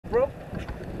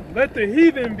let the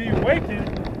heathen be wakened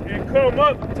and come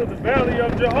up to the valley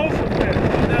of Jehoshaphat.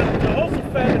 Now,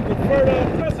 Jehoshaphat is the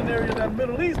fertile crescent area in that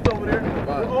Middle East over there,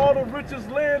 where all the richest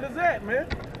land is at, man.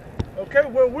 Okay,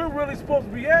 where we're really supposed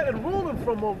to be at and ruling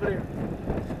from over there.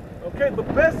 Okay, the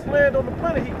best land on the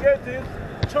planet he gave to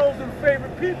his chosen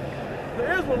favorite people,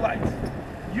 the Israelites.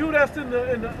 You that's in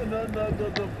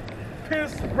the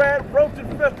piss, rat, roach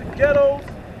infested ghettos,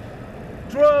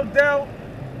 drugged out,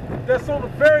 that's on the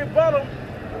very bottom,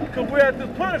 because we're at this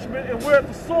punishment and we're at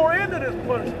the sore end of this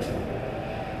punishment.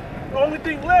 The only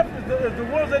thing left is the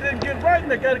ones that didn't get right and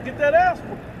they got to get that ass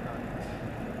whooped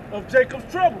of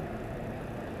Jacob's trouble.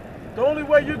 The only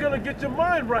way you're going to get your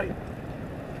mind right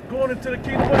going into the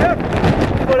kingdom of heaven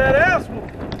for that ass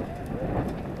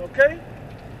whooping. Okay?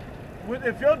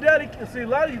 If your daddy, and see a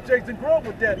lot of you Jakes didn't grow up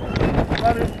with daddy, a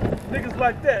lot of niggas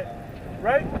like that,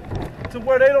 right? To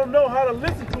where they don't know how to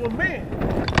listen to a man.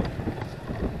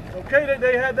 Okay,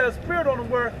 they had that spirit on them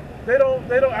where they don't,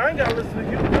 I ain't gotta listen to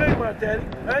you, you ain't my daddy.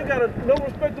 I ain't got no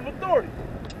respect of authority.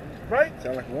 Right?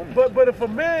 Sound like a woman. But if a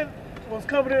man was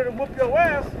coming in and whoop your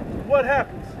ass, what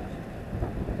happens?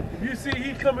 If you see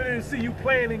he coming in and see you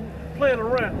playing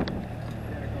around.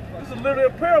 This is literally a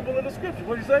parable in the scripture.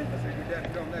 What do you say?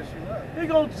 He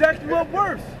gonna jack you up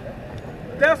worse.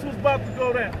 That's what's about to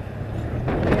go down.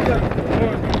 The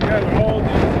Lord's gonna gather all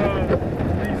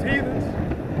these heathens,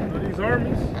 these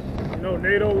armies,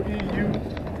 NATO, EU,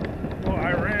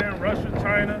 Iran, Russia,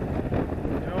 China,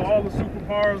 all the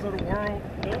superpowers of the world,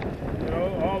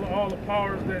 all the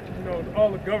powers that, all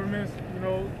the governments,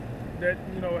 that,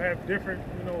 have different,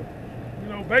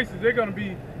 bases. They're gonna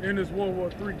be in this World War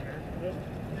III, man.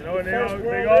 And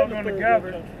they all gonna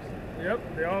gather. Yep,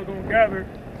 they all gonna gather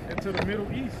into the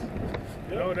Middle East.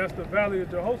 That's the Valley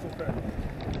of Jehoshaphat.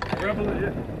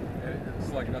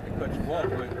 It's like not to cut you off,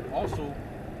 but also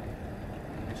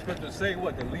the scriptures say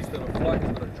what? The least of the flock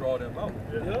is gonna draw them out.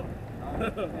 Yep.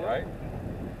 Right?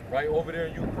 Right over there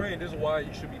in Ukraine, this is why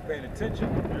you should be paying attention.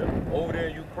 Yep. Over there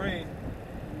in Ukraine,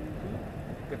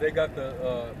 because they got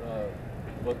the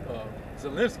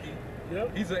Zelensky.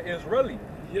 Yep. He's an Israeli.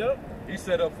 Yep. He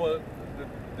set up for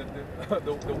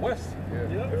the West,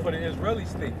 yep. for the Israeli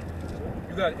state.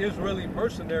 You got Israeli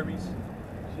mercenaries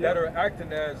that are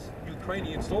acting as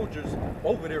Ukrainian soldiers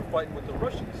over there fighting with the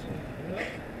Russians. Yep.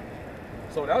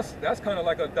 So that's kind of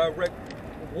like a direct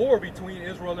war between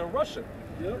Israel and Russia.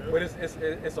 Yep. But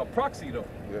it's a proxy though.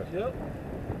 Yeah. Yep.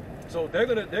 So they're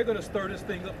gonna stir this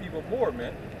thing up even more,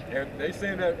 man. And they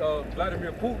saying that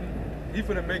Vladimir Putin, he's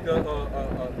gonna make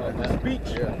a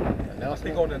speech. I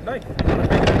think on the 9th.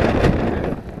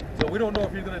 So we don't know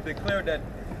if he's gonna declare that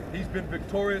he's been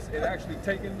victorious in actually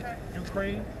taking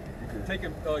Ukraine,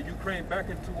 taking Ukraine back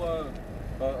into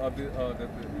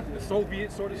the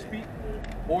Soviet, so to speak,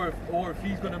 or if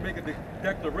he's gonna make a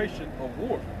declaration of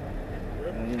war.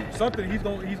 Something he's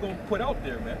gonna put out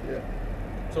there, man. Yeah.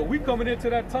 So we coming into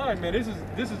that time, man. This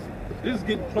is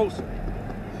getting closer.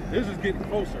 This is getting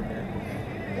closer, man.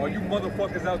 While you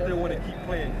motherfuckers out there want to keep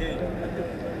playing games.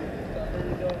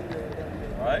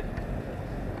 All right?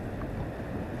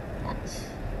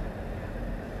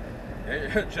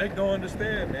 Hey, Jake don't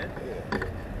understand, man.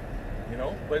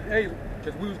 But hey,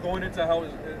 because we was going into how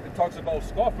it talks about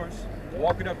scoffers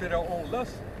walking up to their own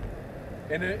lust.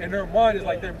 And in their mind is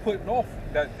like they're putting off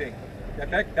that thing.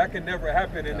 That can never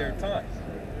happen in their time.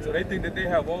 So they think that they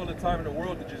have all the time in the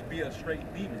world to just be a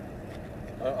straight demon,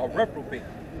 a reprobate.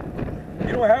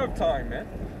 You don't have time, man.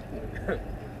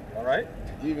 All right?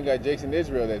 You even got Jakes in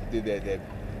Israel that did that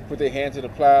put their hand to the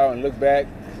plow and look back.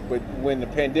 But when the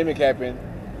pandemic happened,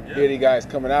 here the guys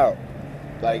coming out.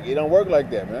 Like, it don't work like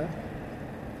that, man.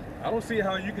 I don't see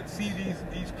how you can see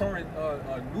these current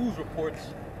news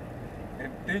reports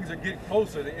and things are getting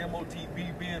closer. The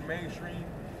MOTB being mainstream,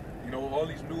 all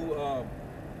these new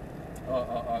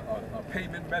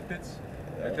payment methods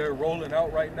that they're rolling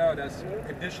out right now that's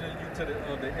conditioning you to the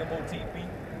MOTB.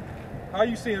 How are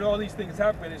you seeing all these things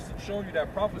happen? It's showing you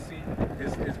that prophecy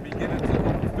is beginning to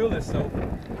fulfill itself,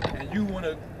 and you want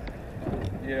to,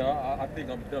 I think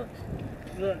I'm done.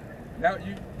 Right. Now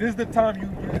this is the time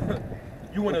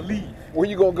you want to leave. Where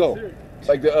you gonna go?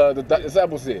 Like the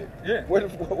disciples said. Yeah. Where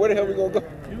the hell we gonna go?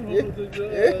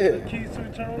 The keys to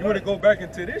eternal life. You want to go back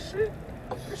into this shit?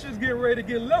 This shit's getting ready to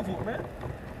get leveled, man.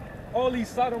 All these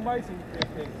sodomites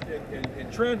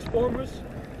and transformers,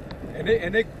 and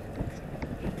they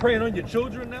preying on your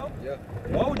children now. Yeah.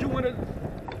 Why would you want to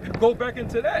go back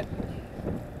into that?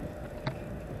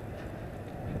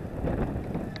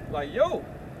 Like, yo.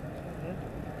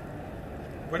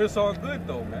 But it's all good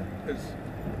though, man. Because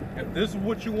if this is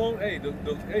what you want, hey,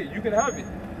 hey, you can have it.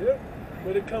 Yeah.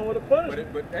 But it comes with a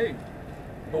punishment. But hey,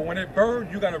 But when it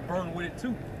burns, you gotta burn with it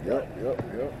too. Yep.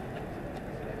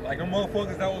 Like the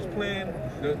motherfuckers that was playing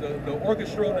the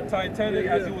orchestra on the Titanic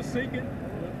as it was sinking.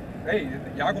 Hey,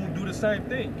 y'all gonna do the same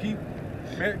thing. Keep,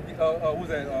 what was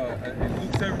that? In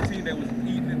Luke 17, they was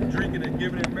eating and drinking and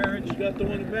giving in marriage. You got the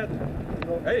one in Matthew.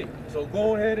 Hey, so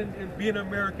go ahead and be an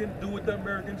American. Do what the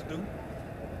Americans do.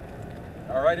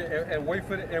 All right, and wait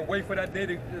for that day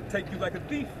to take you like a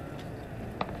thief.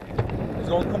 It's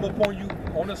gonna come upon you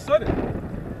on a sudden.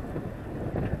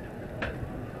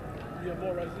 Yeah,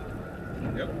 more right there.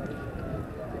 Yep.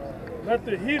 Let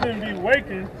the heathen be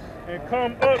wakened and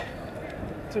come up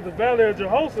to the valley of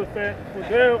Jehoshaphat, for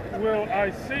there will I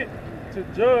sit to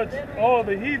judge all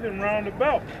the heathen round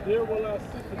about. There will I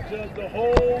sit to judge the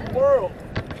whole world.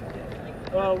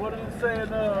 What did it say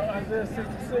in Isaiah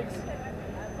 66?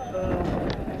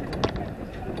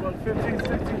 15,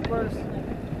 16 verse.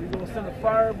 You're going to send a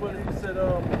fire, but he said, I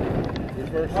will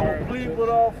plead with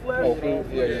all flesh. Oh,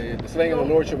 yeah. The slaying of the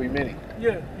Lord shall be many.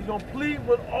 Yeah, he's going to plead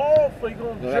with all flesh. He's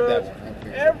going to judge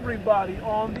everybody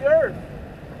on the earth.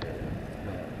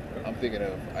 I'm thinking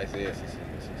of Isaiah 66,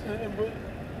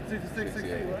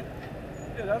 16, right?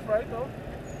 Yeah, that's right, though.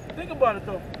 Think about it,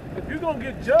 though. If you're going to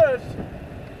get judged,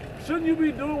 shouldn't you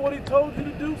be doing what he told you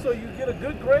to do so you get a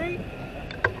good grade?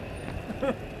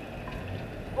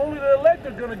 Only the elect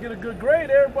are going to get a good grade.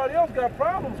 Everybody else got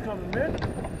problems coming, man.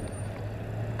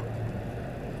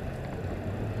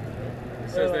 It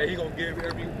says that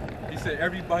he said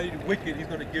everybody wicked, he's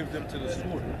going to give them to the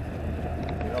sword.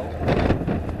 You know?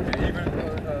 And even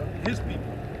his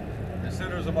people, the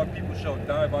sinners of my people shall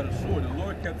die by the sword. The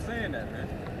Lord kept saying that, man.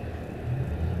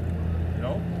 You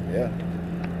know? Yeah.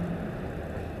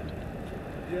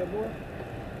 Yeah, boy.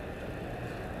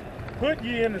 Put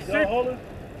ye in the sickle.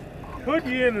 Put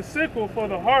ye in the sickle, for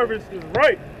the harvest is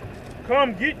ripe.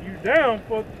 Come get you down,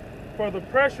 for the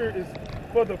press is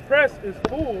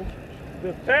full,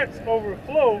 the fats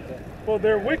overflow, for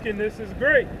their wickedness is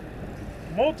great.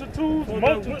 Multitudes. For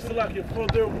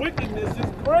their wickedness is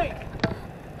great.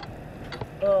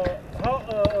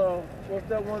 What's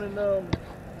that one in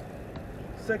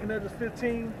 2 Ezra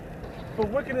 15? For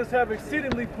wickedness have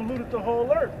exceedingly polluted the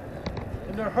whole earth,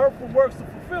 and their hurtful works are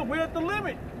fulfilled. We're at the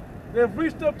limit. They've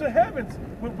reached up to heavens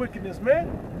with wickedness,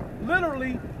 man.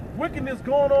 Literally, wickedness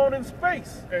going on in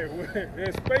space. Hey,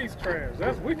 there's space trans.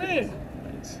 That's wicked.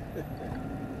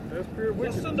 That's pure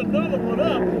We'll wickedness. send another one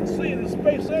up and see the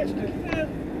space action. Man,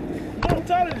 I'm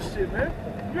tired of this shit, man.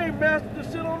 You ain't mastered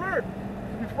this shit on Earth.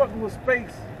 You be fucking with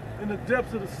space in the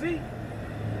depths of the sea.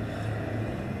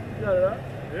 You got it, huh?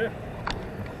 Yeah.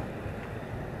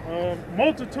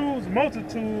 Multitudes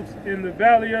in the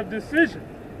valley of decision.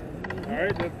 All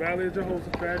right, the valley of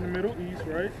Jehoshaphat in the Middle East,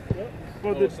 right? Yep.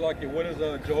 So it's like, what does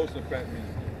Jehoshaphat mean?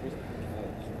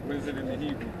 What is it in the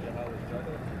Hebrew?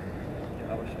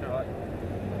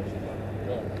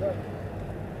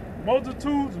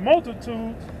 Multitudes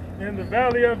in the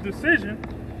valley of decision,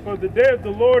 for the day of the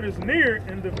Lord is near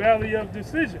in the valley of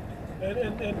decision.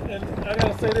 And I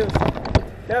gotta say this.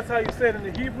 That's how you say it in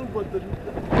the Hebrew, but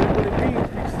what it means,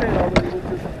 we said already,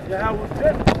 which is Yahweh's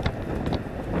judgment.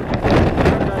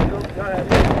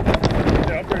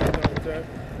 Yeah, I'm pretty done with that.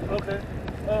 Okay.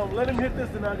 Let him hit this,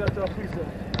 and I got y'all precept.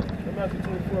 Matthew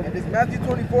 24. And it's Matthew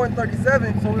 24 and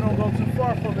 37. So we don't go too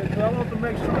far from it, because I want to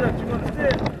make sure that you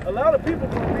understand. A lot of people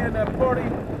gonna be in that party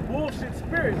bullshit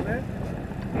spirit, man.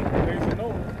 Days of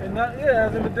Noah. And not, yeah,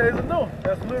 as in the days of Noah.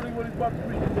 That's literally what he's about to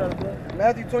preach. You got it, bro.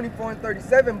 Matthew 24 and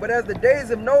 37. But as the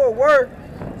days of Noah were,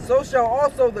 so shall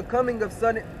also the coming of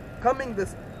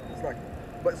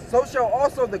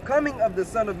the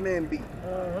Son of Man be.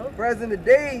 For as in the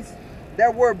days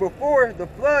that were before the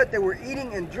flood, they were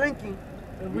eating and drinking.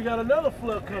 And we got another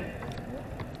flood coming.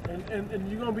 And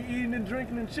you're going to be eating and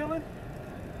drinking and chilling.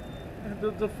 And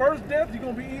the first death, you're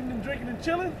going to be eating and drinking and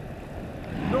chilling.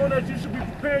 Knowing that you should be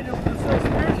preparing yourself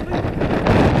spiritually.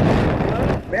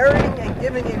 Right? Marrying and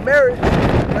giving in marriage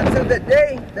until the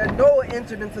day that Noah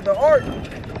entered into the ark,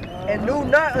 and knew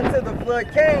not until the flood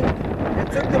came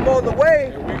and took them all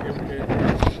away. We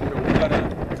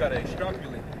gotta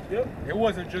extrapolate. Yep. It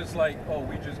wasn't just like, oh,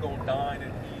 we just gonna dine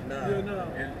and eat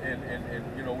and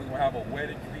you know, we gonna have a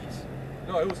wedding feast.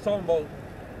 No, it was talking about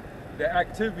the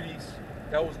activities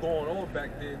that was going on back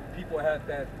then. People had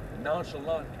that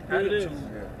nonchalant attitude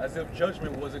as if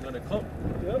judgment wasn't gonna come.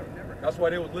 Yep. That's why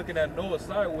they was looking at Noah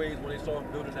sideways when they saw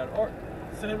him building that ark.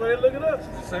 Same way they look at us.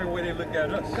 The same way they look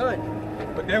at us.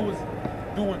 But they was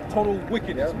doing total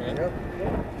wickedness, man.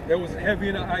 They was heavy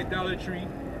in idolatry,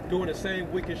 doing the same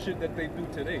wicked shit that they do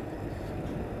today.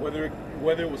 Whether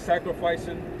it was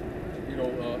sacrificing, you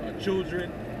know,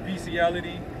 children,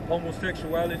 bestiality,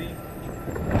 homosexuality,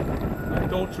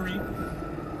 adultery,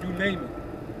 you name it.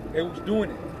 They was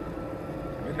doing it.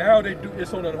 And now they do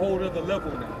it's on a whole other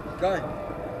level now. Gun.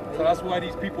 So that's why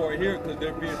these people are here, because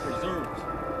they're being preserved.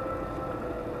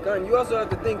 Gun, you also have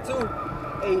to think too,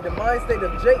 hey, the mind state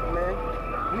of Jake, man.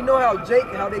 We know how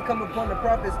they come upon the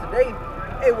prophets today.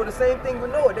 Hey, well, the same thing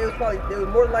with Noah. They was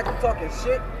more than likely talking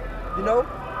shit, you know,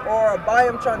 or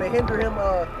Abiam trying to hinder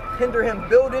him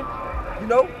building, you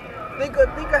know. Think of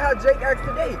how Jake acts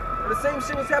today. The same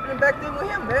shit was happening back then with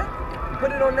him, man.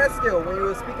 Put it on that scale when you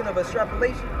were speaking of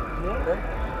extrapolation. You know?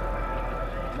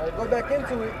 Now to go back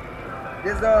into it,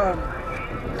 there's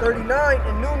 39,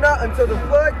 and knew not until the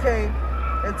flood came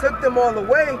and took them all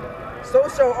away. So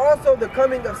shall also the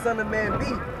coming of Son of Man be.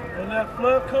 When that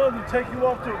flood comes, we take you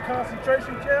off to a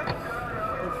concentration camp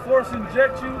and force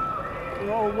inject you, you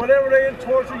know, or whatever they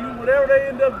torture you, whatever they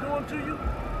end up doing to you.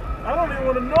 I don't even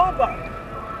want to know about it.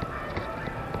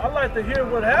 I like to hear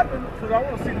what happened because I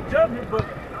want to see the judgment, but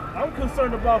I'm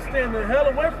concerned about staying the hell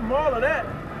away from all of that.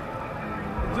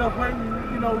 Just waiting,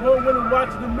 you know, Lord willing,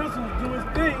 watching the missiles do its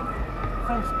thing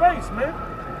from space, man,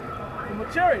 from a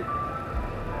chariot.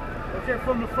 Okay,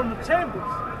 from the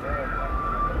chambers,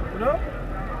 you know.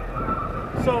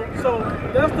 So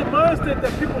that's the mindset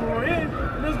that people are in,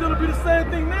 and it's going to be the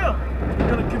same thing now. We're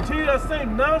going to continue that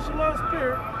same nonchalant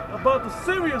spirit about the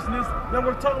seriousness that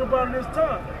we're talking about in this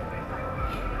time.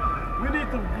 We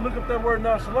need to look up that word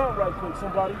nonchalant right quick,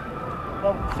 somebody.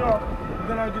 Sharp, and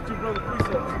then I'll get you brother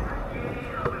precepts.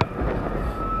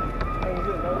 That was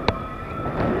it, no?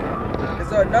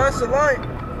 It's nonchalant.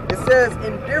 It says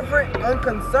indifferent,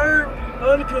 unconcerned,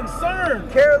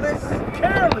 careless.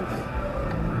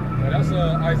 Now that's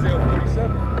Isaiah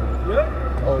 47.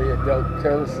 Yeah. Oh yeah,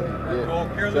 carelessly. Yeah. Oh,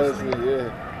 carelessly. Yeah.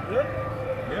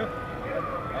 Yeah.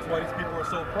 That's why these people are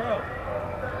so proud.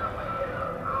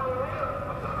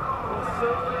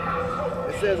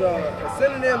 It says a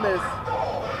synonym is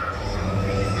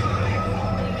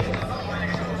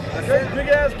Big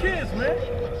ass kids, man.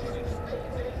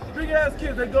 Big ass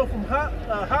kids. They go from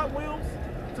Hot Wheels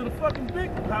to the fucking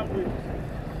big Hot Wheels.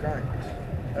 right.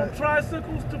 From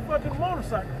tricycles to fucking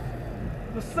motorcycles.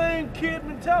 The same kid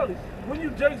mentality. When you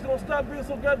Jake's gonna stop being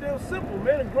so goddamn simple,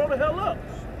 man, and grow the hell up.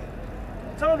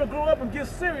 Time to grow up and get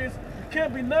serious. You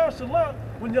can't be nonchalant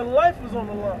when your life is on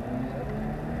the line.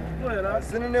 Go ahead, A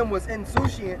synonym was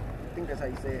insouciant. I think that's how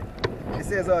you say it. It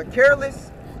says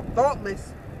careless,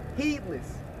 thoughtless,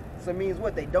 heedless. So it means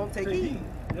what? They don't take heed.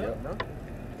 Yep. No?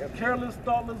 Yep. Careless,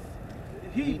 thoughtless,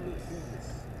 heedless.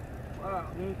 Wow.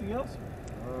 Anything else?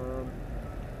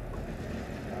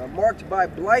 Marked by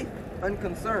blithe,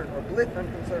 unconcerned, or blith,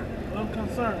 unconcerned.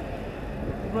 Unconcerned.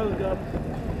 Brother got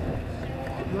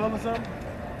you know something?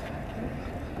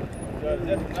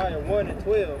 Zephaniah 1 and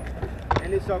 12.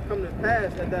 And it shall come to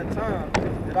pass at that time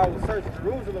that I will search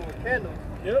Jerusalem with candles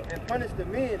and punish the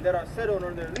men that are settled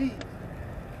on their leads,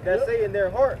 that say in their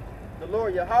heart, the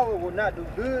Lord Yahweh will not do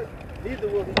good, neither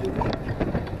will he do evil.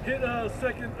 Hit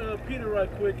 2 Peter right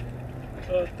quick,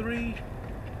 3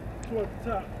 toward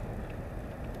the top.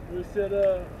 Where it said,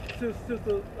 since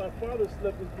our fathers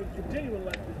slept, it's been continuing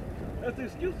like this. That's the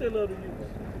excuse they love to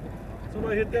use.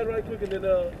 Somebody hit that right quick, and then I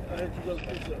hit you brother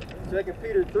precept. 2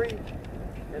 Peter 3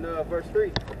 and verse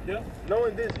 3. Yeah.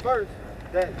 Knowing this first,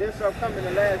 that there shall come in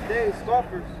the last days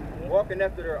scoffers, walking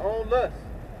after their own lusts,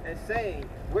 and saying,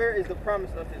 where is the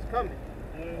promise of his coming?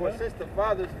 For since the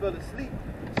fathers fell asleep,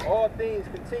 all things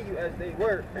continue as they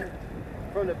were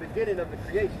from the beginning of the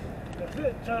creation. That's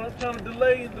it. Trying to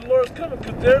delay the Lord's coming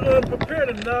because they're unprepared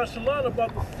and nonchalant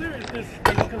about the seriousness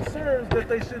and the concerns that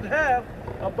they should have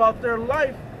about their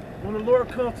life when the Lord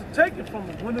comes to take it from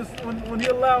them. When He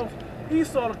allows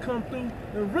Esau to come through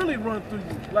and really run through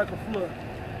you like a flood.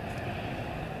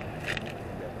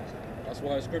 That's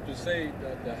why the scriptures say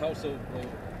that the house of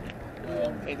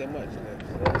Ain't that much.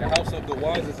 the house of the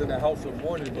wise is in the house of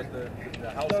mourning, but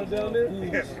the house of Down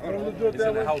fools there? is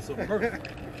in the house of mirth.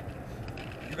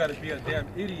 You got to be a damn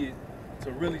idiot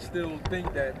to really still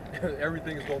think that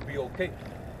everything is going to be okay.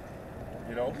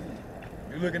 You know,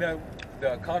 you're looking at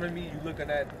the economy, you're looking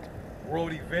at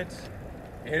world events,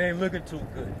 it ain't looking too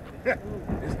good.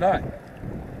 It's not.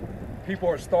 People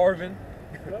are starving.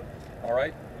 All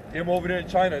right. Them over there in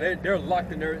China, they're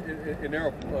locked in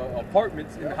their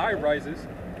apartments in high rises,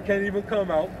 can't even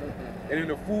come out, and then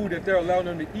the food that they're allowing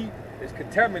them to eat is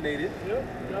contaminated.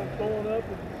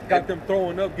 Got them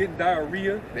throwing up, getting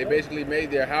diarrhea. They basically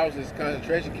made their houses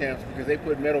concentration camps because they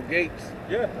put metal gates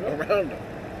around them.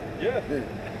 Yeah.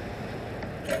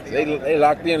 They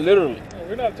locked in literally.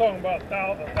 We're not talking about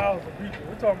thousands of people.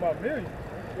 We're talking about millions.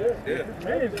 Yeah.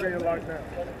 Millions being locked down.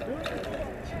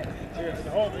 Yeah, the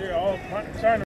whole, all China